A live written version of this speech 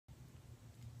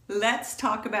let's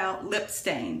talk about lip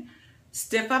stain.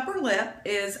 Stiff Upper Lip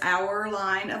is our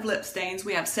line of lip stains.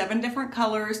 We have 7 different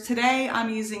colors. Today I'm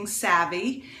using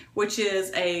Savvy, which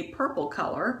is a purple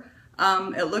color.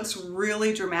 It looks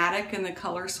really dramatic in the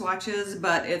color swatches,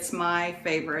 but it's my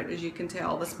favorite. As you can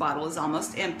tell, this bottle is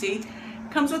almost empty.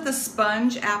 It comes with a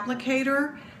sponge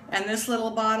applicator, and this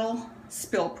little bottle,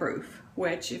 spill proof,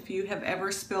 which if you have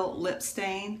ever spilt lip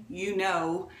stain, you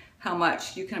know how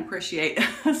much you can appreciate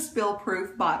a spill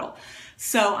proof bottle.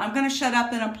 So I'm gonna shut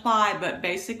up and apply, but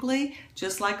basically,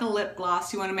 just like a lip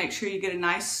gloss, you wanna make sure you get a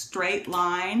nice straight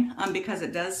line because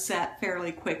it does set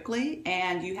fairly quickly,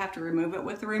 and you have to remove it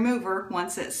with the remover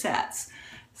once it sets.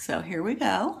 So here we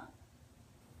go.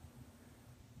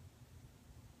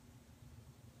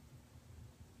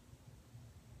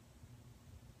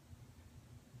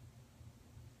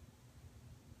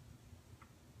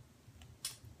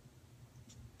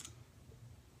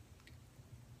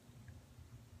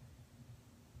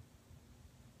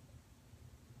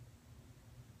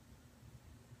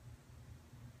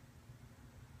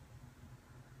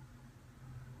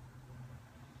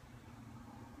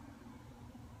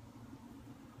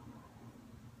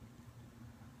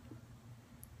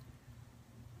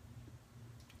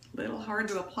 Little hard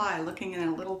to apply looking at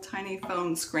a little tiny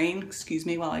phone screen. Excuse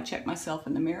me while I check myself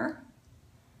in the mirror.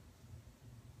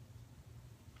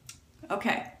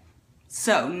 Okay,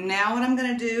 so now what I'm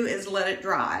gonna do is let it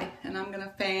dry, and I'm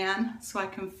gonna fan so I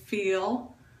can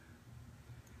feel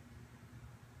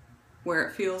where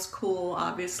it feels cool.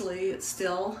 Obviously, it's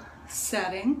still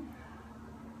setting.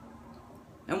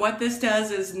 And what this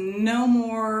does is no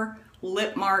more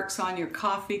lip marks on your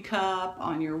coffee cup,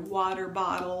 on your water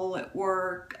bottle at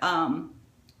work, on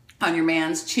your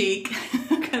man's cheek,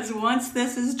 because once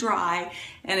this is dry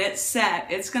and it's set,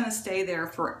 it's gonna stay there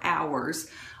for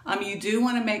hours. You do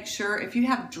wanna make sure, if you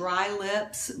have dry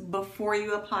lips before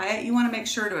you apply it, you wanna make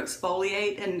sure to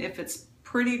exfoliate, and if it's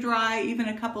pretty dry, even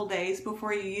a couple days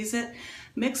before you use it,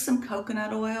 mix some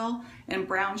coconut oil and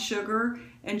brown sugar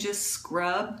and just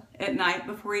scrub at night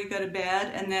before you go to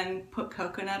bed, and then put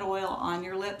coconut oil on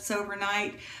your lips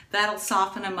overnight. That'll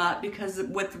soften them up, because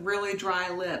with really dry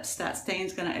lips, that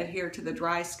stain's gonna adhere to the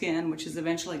dry skin, which is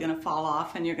eventually gonna fall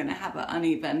off, and you're gonna have an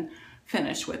uneven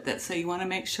finish with it. So you wanna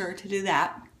make sure to do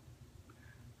that.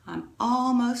 I'm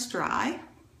almost dry.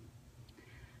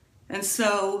 And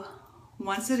so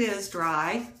once it is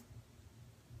dry,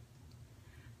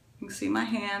 you can see my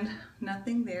hand,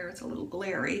 nothing there, it's a little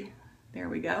glary. There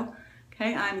we go.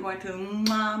 Okay, I'm going to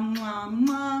mwah, mwah,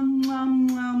 mwah, mwah,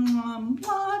 mwah, mwah,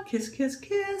 mwah, kiss, kiss,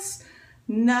 kiss.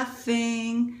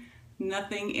 Nothing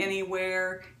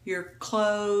anywhere. Your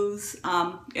clothes,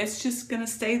 it's just gonna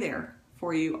stay there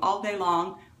for you all day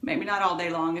long. Maybe not all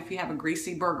day long if you have a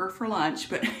greasy burger for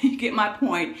lunch, but you get my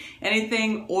point.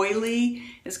 Anything oily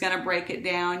is gonna break it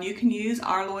down. You can use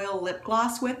our Loyal lip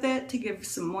gloss with it to give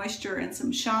some moisture and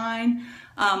some shine.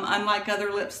 Unlike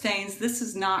other lip stains, this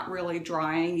is not really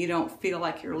drying. You don't feel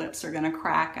like your lips are gonna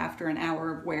crack after an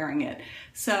hour of wearing it.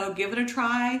 So give it a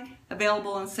try.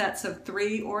 Available in sets of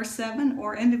 3 or 7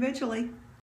 or individually.